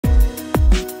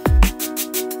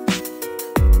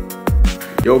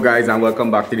Yo guys, and welcome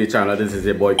back to the channel. This is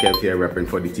your boy Kev here, repping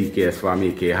for the TKS family,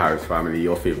 aka Harris family,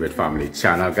 your favorite family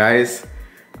channel, guys.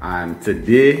 And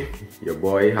today your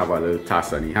boy have a little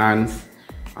task on his hands,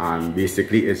 and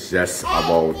basically it's just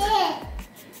about,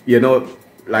 you know,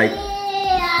 like,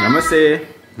 let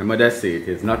me just say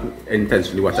it's not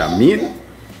intentionally what I mean,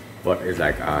 but it's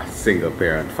like a single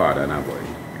parent father and a boy.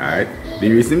 Alright,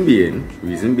 the reason being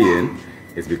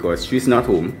is because she's not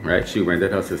home, right? She went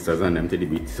with her sisters and them to the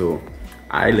beach, so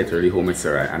I literally home with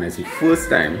Sarai, and it's the first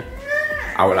time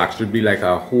I will actually be like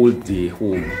a whole day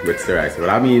home with Sarai. So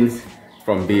that means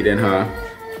from bathing her,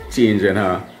 changing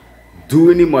her,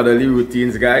 doing the motherly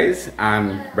routines, guys.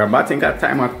 And remember, I think at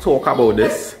time I talk about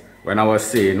this when I was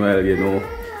saying, well, you know,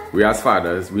 we as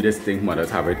fathers, we just think mothers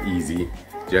have it easy,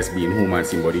 just being home and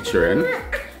seeing body children.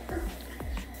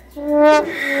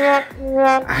 I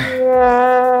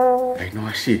know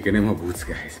I'm shaking in my boots,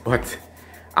 guys, but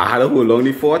I had to hold on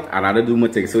the fort and I had to do my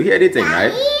thing. So here the thing,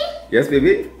 right? Yes,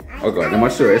 baby? Oh God, I'm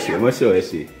show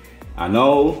you. I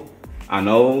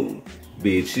know,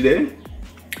 bathe she there.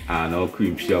 I know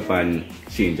cream she up and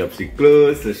change up she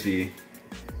clothes, so she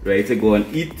ready to go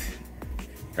and eat.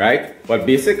 Right? But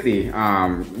basically,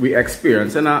 we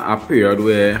experiencing a period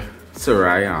where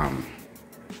Sarai,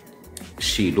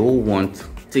 she don't want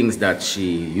things that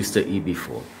she used to eat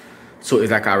before. So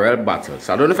it's like a real battle.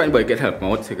 So I don't know if anybody can help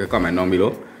me out. Take a comment down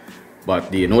below.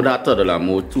 But you know that toddler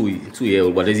more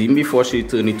 2-year-old, but it's even before she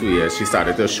turned 2 years, she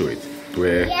started to show it.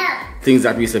 Where things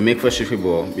that we used to make for she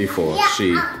before,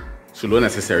 she don't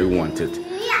necessarily want it.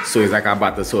 So it's like a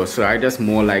battle. So I just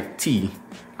more like tea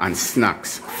and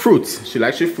snacks. Fruits. She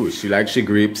likes fruits. She likes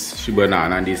grapes, she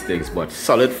banana and these things. But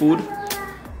solid food,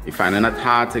 you find it not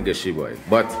hard to get she boy.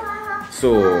 But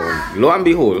so lo and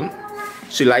behold,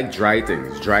 she like dry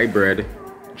things, dry bread,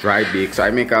 dry bake. So I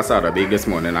make her sourdough bake this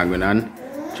morning. I'm gonna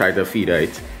try to feed her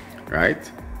it,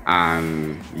 right?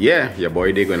 And yeah, your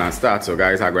boy they gonna start. So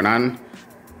guys, I'm gonna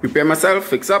prepare myself,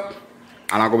 fix up,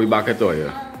 and I'm gonna be back at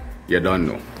you. You don't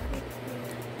know.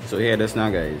 So here this now,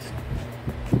 guys.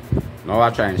 Now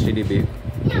I try and she the bake.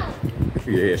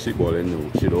 Yeah, she balling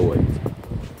no, she don't want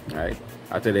it. Right?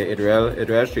 I tell you, it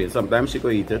real straight. Sometimes she go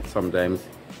eat it, sometimes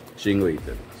she ain't go eat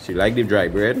it. She like the dry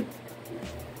bread.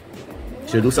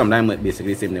 She'll do sometimes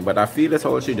basically the same thing, but I feel that's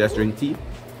how she just drink tea.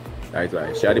 That's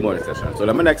why she had the morning session. So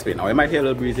let me explain. Now you might hear a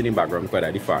little breeze in the background because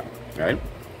I the fan, right?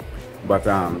 But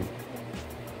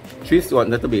Trice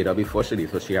wanted to bathe her before she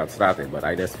leaves, so she had started, but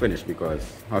I just finished because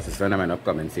her sister and I ended up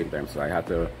coming same time, so I had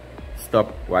to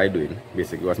stop what I doing.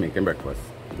 Basically was making breakfast,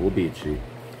 go bathe she.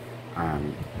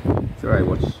 So I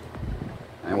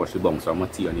watch the bounce on my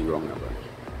tea on the ground now, bro.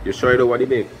 You sure you know what they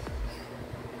bake?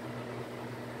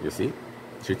 You see?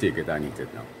 She take it and eat it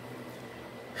now.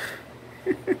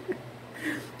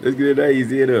 Let's get it that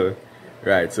easy, you know.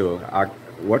 Right, so I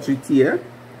watch your tea here.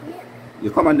 You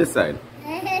come on this side.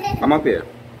 Come up here.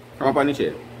 Come up on the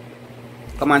chair.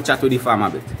 Come and chat with the farm a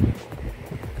bit.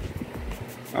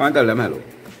 I want to tell them hello.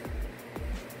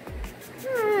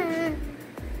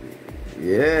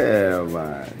 Yeah,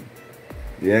 man.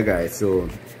 Yeah, guys, so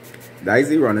that is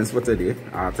the runnings for today.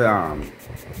 After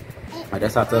I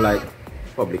just have to like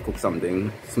probably cook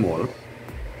something small,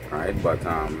 right? But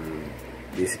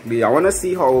basically I want to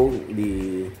see how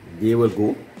the day will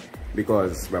go,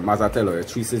 because remember, as I tell her,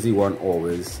 Trice is the one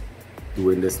always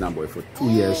doing this now, boy, for 2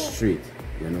 years straight,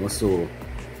 you know. So,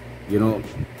 you know,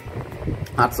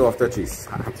 hats off to Trice,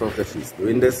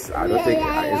 doing this. I don't think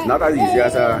it's not as easy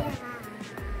as I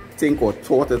think or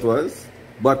thought it was,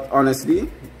 but honestly,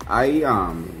 I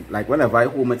like whenever I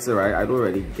home at Sarai, I don't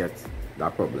really get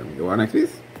that problem. You want a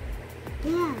piece?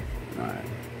 Yeah. Alright.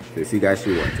 So you see, guys,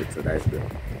 she wants it, so that's good.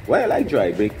 Why I like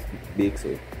dry bake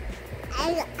so?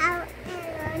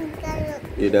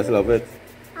 You just love it?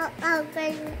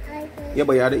 Yeah,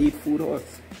 but you have to eat food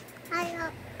first.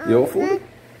 Your food?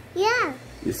 Yeah.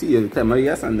 You see, you tell me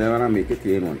yes, and then when I make it,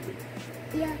 you ain't want it.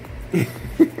 Yeah.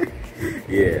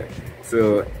 Yeah.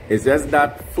 So it's just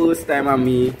that first time of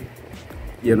me,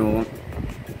 you know,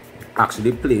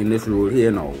 actually playing this role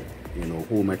here now. You know,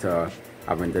 home at her,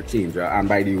 having to change her. And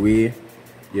by the way,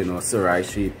 you know, Sarai,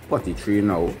 she potty trained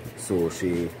now, so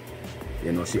she,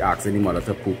 you know, she asking the mother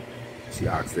to poop. She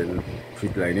asking,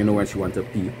 she's like, you know, when she want to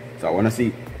pee. So I want to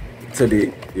see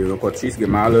today, you know, because she's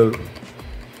giving me a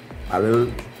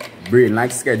little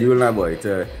brain-like schedule now, boy,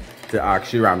 to ask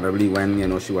she randomly when, you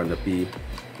know, she want to pee,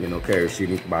 you know, carry she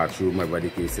in the bathroom, whatever the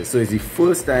case is. So it's the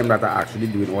first time that I actually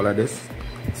doing all of this.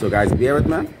 So guys, bear with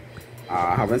me.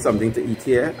 Having something to eat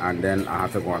here, and then I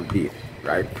have to go and bathe,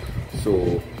 right?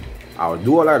 So I'll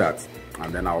do all of that,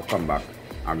 and then I'll come back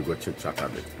and we go chit chat a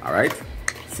bit. All right,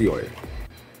 see you all.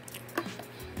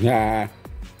 Yeah,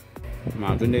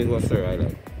 Imagine this was sir, I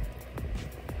like.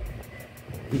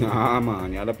 Nah,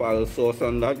 man, you had to put a little sauce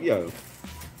on that, girl.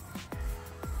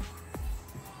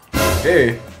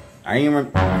 Hey, I ain't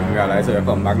even realize I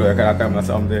come back to look at them or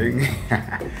something.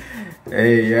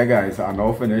 Hey, yeah, guys, I'm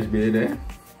now finished bathing.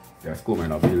 Just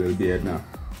combing up a little beard now.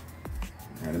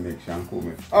 Gotta make sure I'm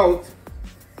combing out.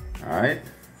 Alright.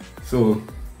 So,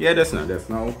 yeah, that's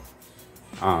now.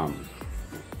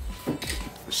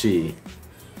 She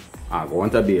go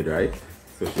into bed, right?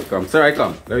 So she comes. Sorry,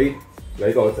 come. Let me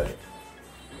go outside.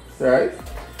 Alright?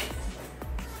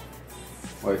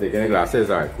 Oh, you taking the glasses?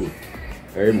 Alright, cool.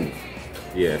 Very move.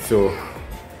 Yeah, so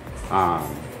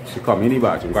she come in the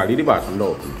bathroom. Got in the bathroom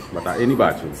now, but in the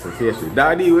bathroom. So say she,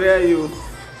 Daddy, where are you?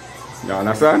 You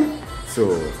understand?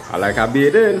 So I like her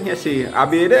bathing. Here she, I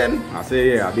bathing. I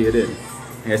say, yeah, I bathing.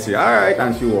 Here she, alright,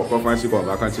 and she walk off and she come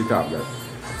back and she tablet.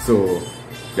 So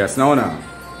just now,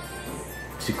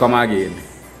 she come again.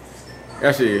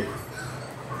 Here she,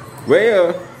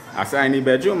 where you? I say in the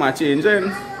bedroom, I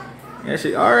changing. Here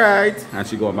she, alright, and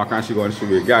she go back and she go and she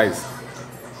wait, guys.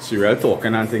 She real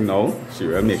talking and thing now. She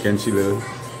real making she little,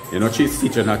 you know, she's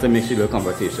teaching her to make she little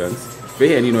conversations. If you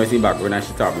hear any noise in the background and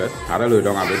she tablet, I don't load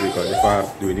down a bit because if I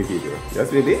do the video. Yes,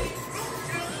 baby?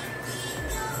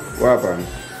 What happened?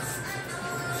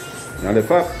 You want the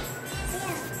fuck?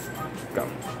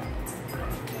 Come.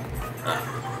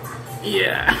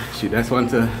 Yeah, she just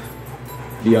want to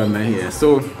be on my hair.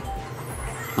 So,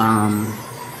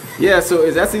 yeah, so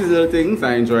it's just these little things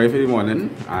I enjoy for the morning,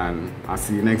 and I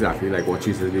see exactly like what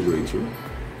she's really going through.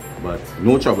 But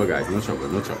no trouble, guys, no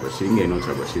trouble. She didn't get no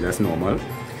trouble. She just normal.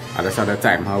 I just had to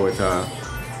time her with her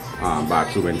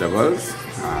bathroom intervals.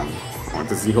 I want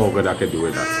to see how good I can do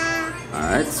with that.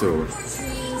 Alright, so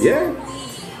yeah.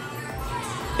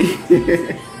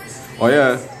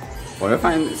 Oh, you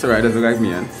find Sarah doesn't like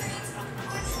me, eh?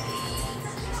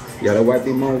 You gotta wipe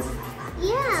the mouth.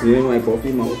 Yeah. You didn't wipe off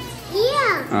the mouth?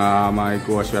 Yeah. Oh my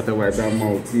gosh, you have to wipe that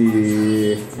mouth.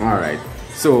 Yeah. Alright,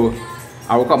 so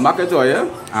I will come back to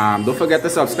you. Don't forget to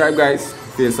subscribe, guys.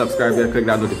 If you subscribe, click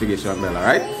that notification bell,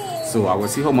 alright? So I will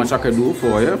see how much I can do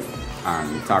for you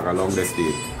and tag along this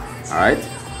day. Alright?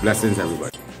 Blessings,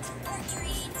 everybody.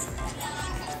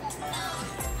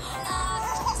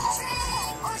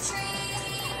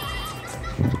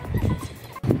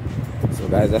 So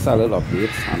guys, that's a little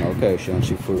update on our occasion.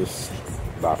 She first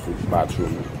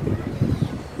bathroom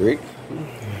break.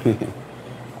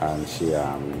 And she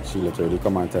literally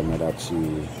come and tell me that she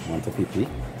wants a pee-pee.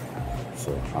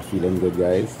 So I'm feeling good,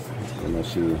 guys. You know,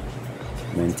 she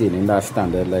maintaining that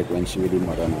standard like when she with the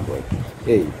mother now, boy.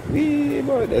 Hey, wee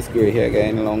boy, that's gray hair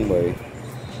getting long, boy.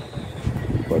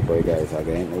 But boy, guys are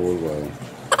getting old, boy.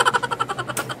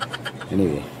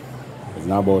 Anyway, it's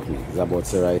not about me, it's about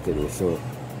Sarah today. So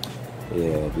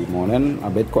yeah, the morning a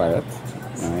bit quiet,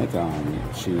 right?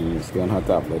 She's getting her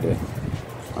tablet there.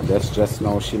 I guess just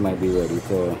now she might be ready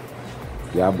to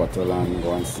get a bottle and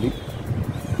go and sleep.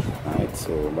 Right,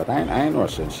 so but I ain't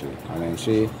rushing she. I mean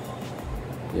she,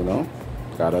 you know,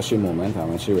 got a she moment, and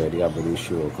when she ready I believe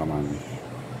she will come and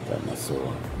tell me.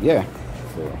 So yeah.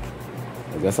 So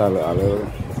it's just a little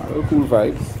cool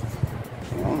vibes.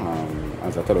 You know,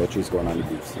 as I told her she's going on the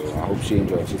beach. So I hope she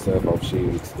enjoys herself, I hope she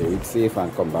reach safe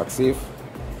and come back safe.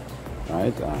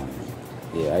 Right?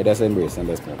 Yeah, I just embracing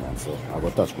this moment, so I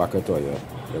will touch back at her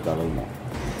with a little more.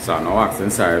 So I'm now asking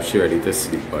Sarah if she's ready to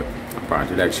sleep, but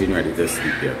apparently like she ain't ready to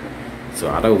sleep yet. So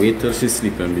I had to wait till she's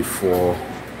sleeping before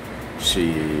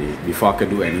I could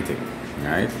do anything,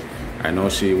 right? I know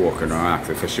she walking around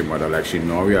asking for she mother, like she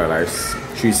now realize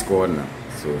she's gone now.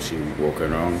 So she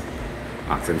walking around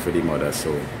asking for the mother.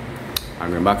 So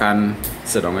I'm going back and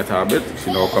sit down with her a bit.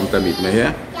 She now come to meet me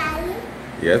here.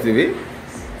 Yes, baby?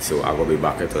 So I will be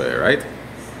back at her, right?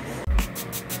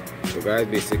 So guys,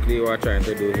 basically what I'm trying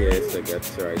to do here is to get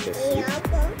Sarah to sleep.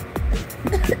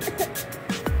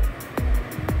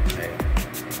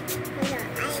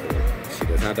 So she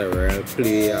just had a real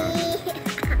play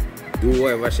and do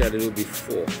whatever she had to do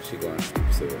before she go and sleep.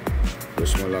 So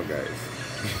wish me luck, guys.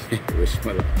 Wish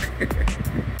me luck.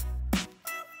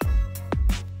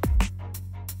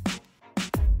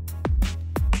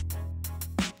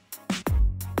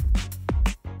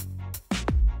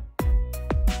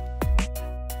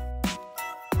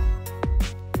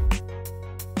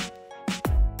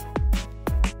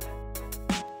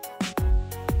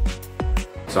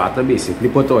 So I have to basically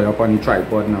put her up on the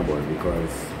tripod now, boy,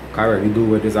 because I can't really do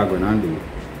what this I'm going to do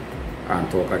and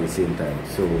talk at the same time.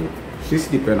 So she's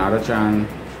sleeping. I have to try and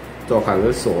talk a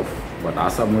little soft, but I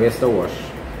have some ways to wash,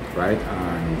 right?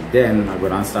 And then I'm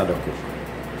going to start to cook.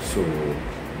 So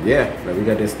yeah, let me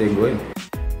get this thing going.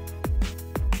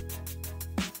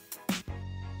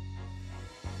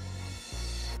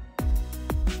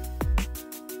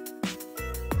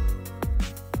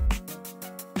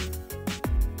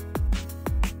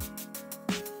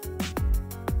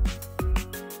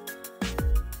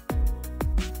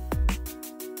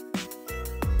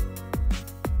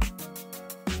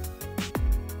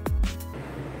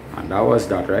 And that was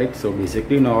that, right? So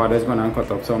basically now I'm just gonna cut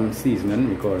up some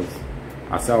seasoning because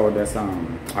I saw there's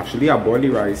actually I boiled the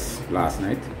rice last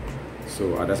night.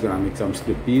 So I'm just gonna make some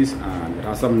split peas, and it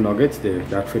has some nuggets there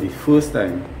that for the first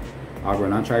time I'm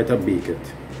gonna try to bake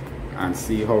it and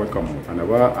see how it comes out. I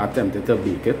never attempted to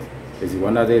bake it. It's the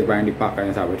one that is buying the pack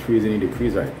and have it freezing in the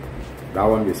freezer, right? That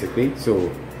one basically.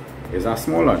 So it's a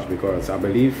small lunch because I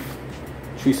believe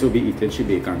TRICE will be eating she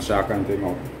bacon shark and thing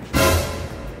out.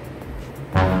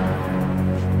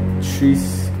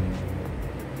 TRICE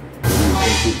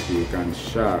bacon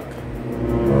shark.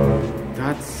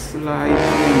 That's like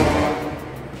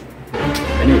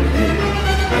anyway,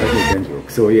 that's a joke.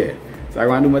 So yeah, so I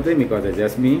want to do my thing because it's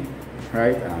just me,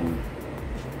 right?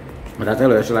 But I tell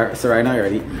her, so right now I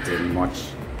already eating much,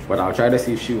 but I'll try to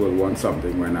see if she will want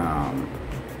something when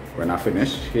I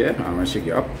finish here and when she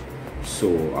get up. So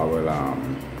I will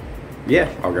yeah,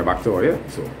 I'll get back to her. Yeah,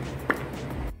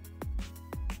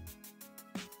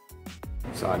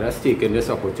 so I just taking this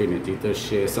opportunity to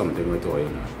share something with her, you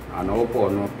know. I know pour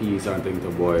no peas and things to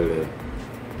boil it.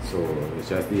 So it's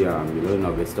just the little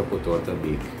nuggets to put on to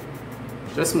bake.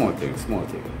 Just small things.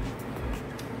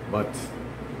 But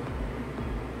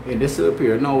in this little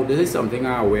period now, this is something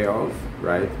I'm aware of,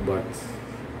 right? But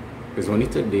it's only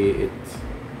today it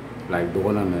like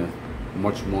dawned on me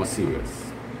much more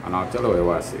serious. And I'll tell you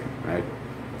what I say, right?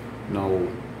 Now,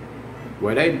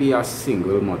 whether it be a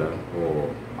single mother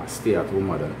or a stay-at-home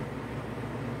mother,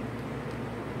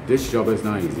 this job is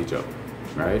not an easy job,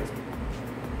 right?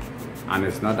 And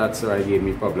it's not that Sarai gave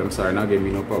me problems, Sarai not gave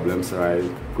me no problems, Sarai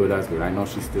good as good. I know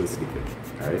she's still sleeping,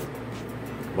 right?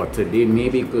 But today may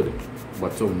be good,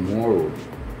 but tomorrow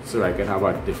Sarai can have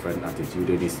a different attitude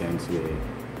in the sense where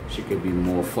she could be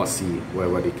more fussy,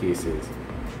 whatever the case is.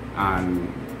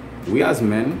 And we as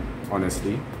men,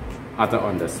 honestly, have to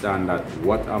understand that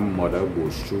what a mother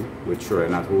goes through with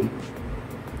children at home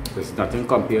is nothing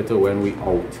compared to when we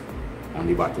out on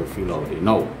the battlefield out there.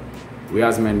 Now, we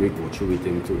as men, we go through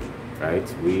everything too,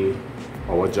 right?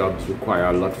 Our jobs require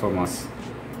a lot from us.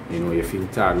 You know, you feel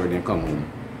tired when you come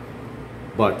home.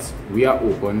 But we are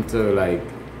open to like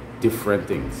different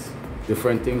things.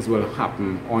 Different things will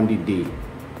happen on the day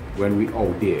when we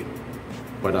out there.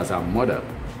 But as a mother,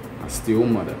 a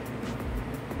stay-home mother,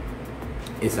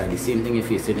 it's like the same thing you're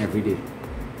facing every day.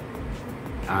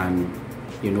 And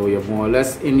you know, you're more or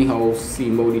less in the house,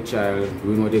 seeing about the child,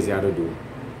 doing what they have to do.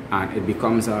 And it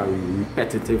becomes a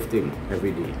repetitive thing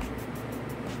every day.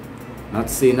 Not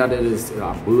saying that it is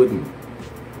a burden,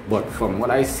 but from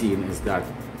what I've seen is that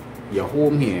you're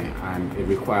home here and it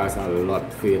requires a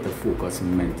lot for you to focus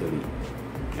mentally.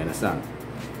 You understand?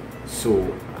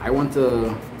 So I want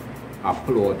to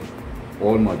applaud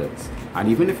all mothers. And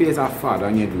even if you're a father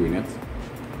and you're doing it,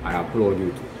 I applaud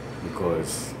you too,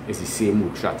 because it's the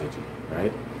same strategy,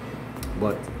 right?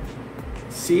 But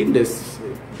seeing this,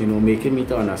 you know, making me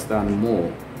to understand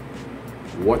more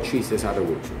what TRICE had to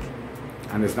go through.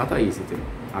 And it's not an easy thing.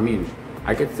 I mean,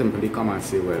 I could simply come and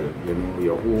say, well, you know,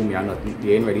 you're home,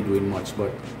 you ain't really doing much,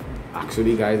 but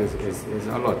actually, guys, it's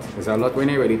a lot. It's a lot when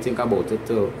you really think about it,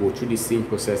 to go through the same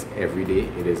process every day.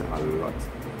 It is a lot.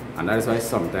 And that is why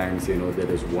sometimes, you know, there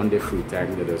is one day free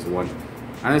time, there is one.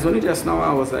 And it's only just now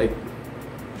I was like,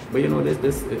 but you know,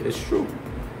 this is true.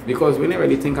 Because when you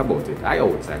really think about it, I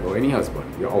outside, or any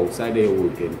husband, you're outside there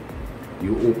working,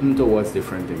 you open towards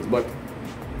different things. But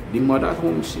the mother at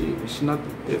home, she not,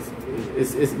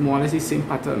 it's more or less the same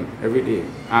pattern every day.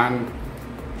 And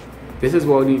this is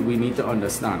what we need to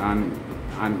understand.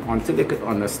 And until they could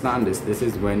understand this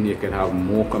is when you can have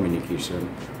more communication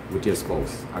with your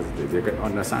spouse as it is. They can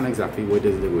understand exactly what it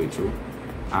is they're going through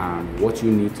and what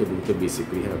you need to do to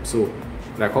basically help. So,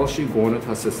 like how she going with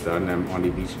her sister and them on the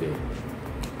beach there,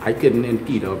 I couldn't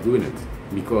impede her doing it,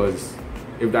 because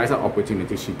if there's an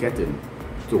opportunity she getting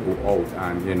to go out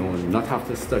and, you know, not have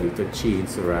to study to change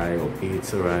Sarai or bathe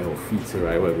Sarai or feed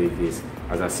Sarai, whatever it is.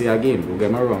 As I say again, don't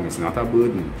get me wrong, it's not a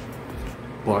burden,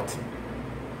 but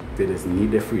they just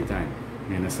need their free time.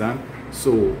 You understand?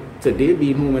 So today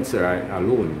being home with Sarai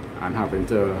alone and having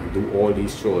to do all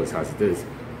these chores as it is,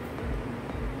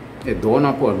 it dawned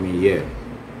upon me, yeah,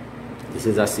 this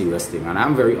is a serious thing, and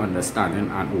I'm very understanding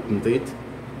and open to it,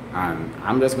 and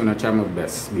I'm just gonna try my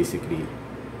best basically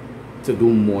to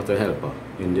do more to help her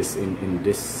in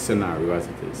this scenario as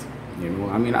it is. You know,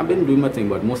 I mean, I've been doing my thing,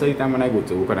 but most of the time when I go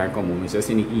to work and I come home, it's just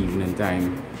in the evening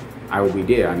time I will be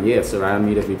there, and yes, Sarai and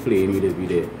me just be playing, we just be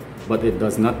there. But it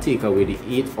does not take away the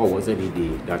 8 hours of the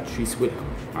day that TRICE with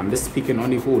her. I'm just speaking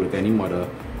on the whole with any mother,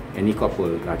 any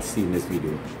couple that's seen this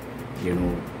video. You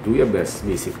know, do your best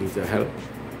basically to help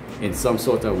in some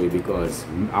sort of way, because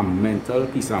a mental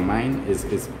peace of mind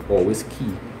is always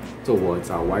key towards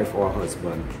a wife or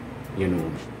husband, you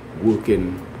know,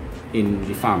 working in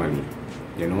the family,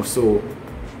 you know. So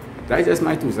that's just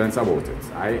my 2 cents about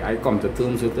it. I come to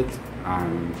terms with it,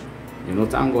 and you know,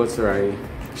 thank God, Sarai,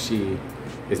 she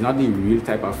is not the real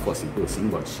type of fussy person,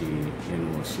 but she, you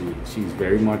know, she's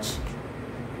very much,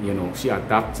 you know, she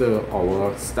adapts to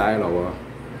our style,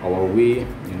 our way.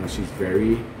 You know, she's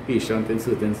very patient in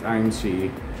certain times. She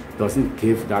doesn't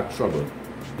give that trouble,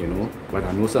 you know. But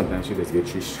I know sometimes she just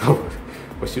gets Trish trouble.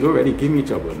 But she don't really give me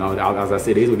trouble. Now, as I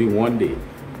said, it's only one day.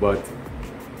 But,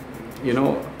 you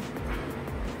know,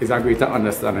 it's a greater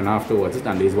understanding afterwards.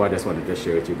 And this is what I just wanted to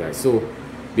share with you guys. So,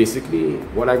 basically,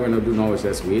 what I'm going to do now is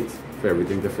just wait for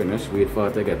everything to finish. Wait for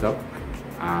her to get up.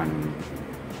 And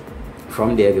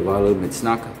from there, give her a little bit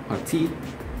snack or tea.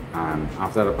 And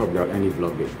after that, probably I'll end the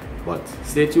vlog there. But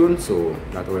stay tuned, so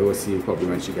that way we'll see probably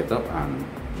when she get up, and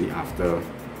the after,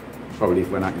 probably if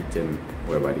we're not eating,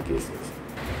 whatever the case is.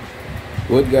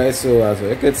 Good guys, so as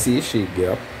you can see, she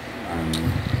get up and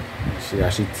she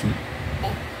actually tea.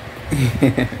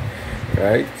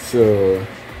 Right, so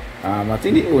I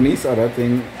think the only other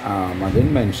thing I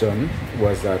didn't mention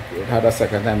was that it had a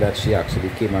second time that she actually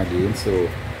came again, so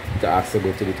to ask to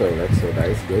go to the toilet, so that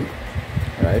is good.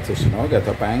 Right, so she now get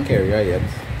up and carry her yet,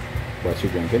 but she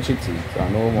drinking she tea, so I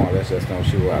know more or less just now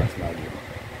she will ask now again.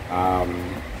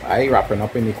 I wrapping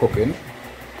up in the cooking,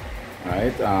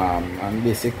 right, and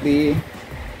basically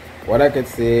what I could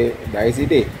say, that is the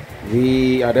day.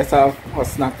 We just have a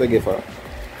snack to give her,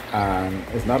 and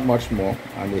it's not much more,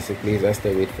 and basically just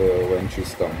to wait for when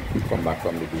she's come back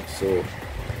from the beach. So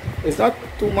it's not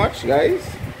too much, guys,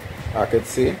 I could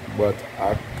say, but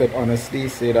I could honestly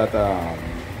say that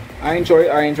I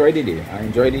enjoy the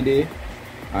day.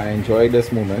 I enjoy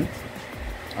this moment.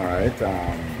 Alright.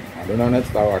 I don't know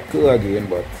if I'll occur again,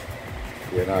 but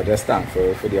you know, I just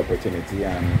thankful for the opportunity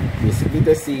and basically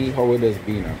to see how it has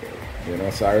been. You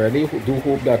know, so I really do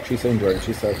hope that she's enjoying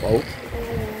herself out.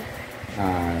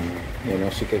 And you know,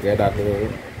 she could get that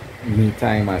little me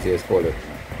time, as you call it.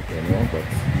 You know, but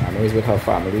I know it's with her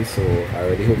family, so I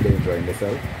really hope they're enjoying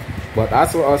themselves. But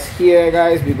as for us here,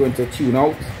 guys, we're going to tune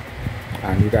out.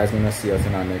 And you guys are going to see us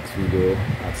in our next video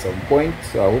at some point.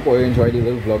 So I hope you enjoyed the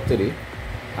little vlog today.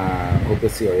 And hope to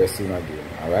see you soon again.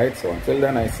 Alright, so until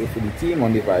then, I say for the team,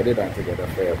 undivided and together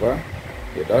forever.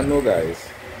 You don't know, guys,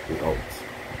 we out.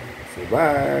 Say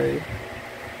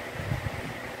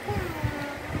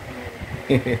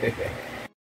bye.